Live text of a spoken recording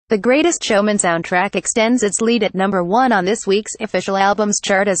The Greatest Showman soundtrack extends its lead at number 1 on this week's official albums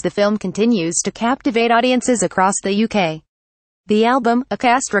chart as the film continues to captivate audiences across the UK. The album, a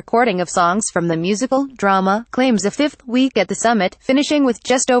cast recording of songs from the musical, drama, claims a fifth week at the summit, finishing with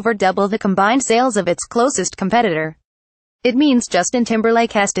just over double the combined sales of its closest competitor. It means Justin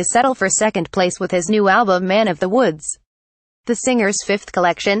Timberlake has to settle for second place with his new album Man of the Woods. The singer's fifth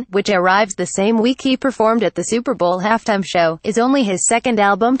collection, which arrives the same week he performed at the Super Bowl halftime show, is only his second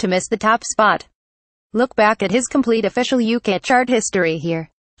album to miss the top spot. Look back at his complete official UK chart history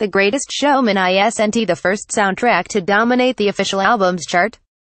here. The Greatest Showman isn't the first soundtrack to dominate the official albums chart.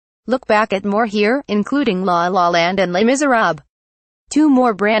 Look back at more here, including La La Land and Les Miserables. Two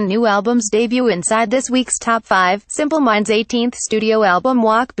more brand new albums debut inside this week's top 5. Simple Minds' 18th studio album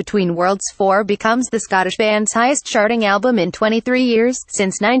Walk Between Worlds 4 becomes the Scottish band's highest charting album in 23 years,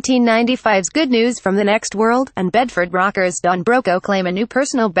 since 1995's Good News from the Next World, and Bedford rockers Don Broco claim a new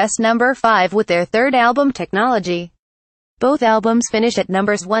personal best number 5 with their third album Technology. Both albums finish at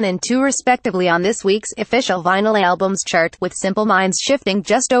numbers 1 and 2 respectively on this week's official vinyl albums chart, with Simple Minds shifting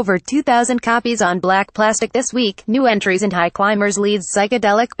just over 2,000 copies on Black Plastic this week. New entries and High Climbers leads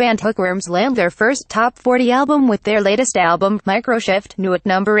psychedelic band Hookworms land their first top 40 album with their latest album, Microshift, new at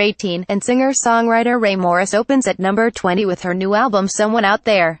number 18, and singer-songwriter Rae Morris opens at number 20 with her new album Someone Out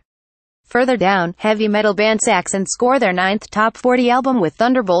There. Further down, heavy metal band Saxon score their 9th top 40 album with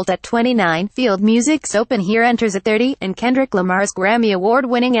Thunderbolt at 29, Field Music's Open Here enters at 30, and Kendrick Lamar's Grammy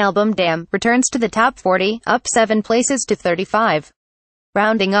Award-winning album Damn returns to the top 40, up 7 places to 35.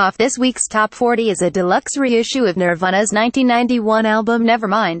 Rounding off this week's top 40 is a deluxe reissue of Nirvana's 1991 album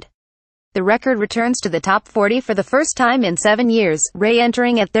Nevermind. The record returns to the top 40 for the first time in 7 years, Ray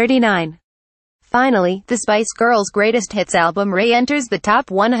entering at 39. Finally, the Spice Girls' greatest hits album re-enters the top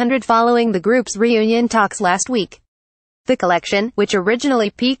 100 following the group's reunion talks last week. The collection, which originally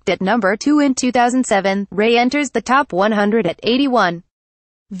peaked at number 2 in 2007, re-enters the top 100 at 81.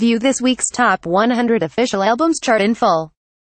 View this week's top 100 official albums chart in full.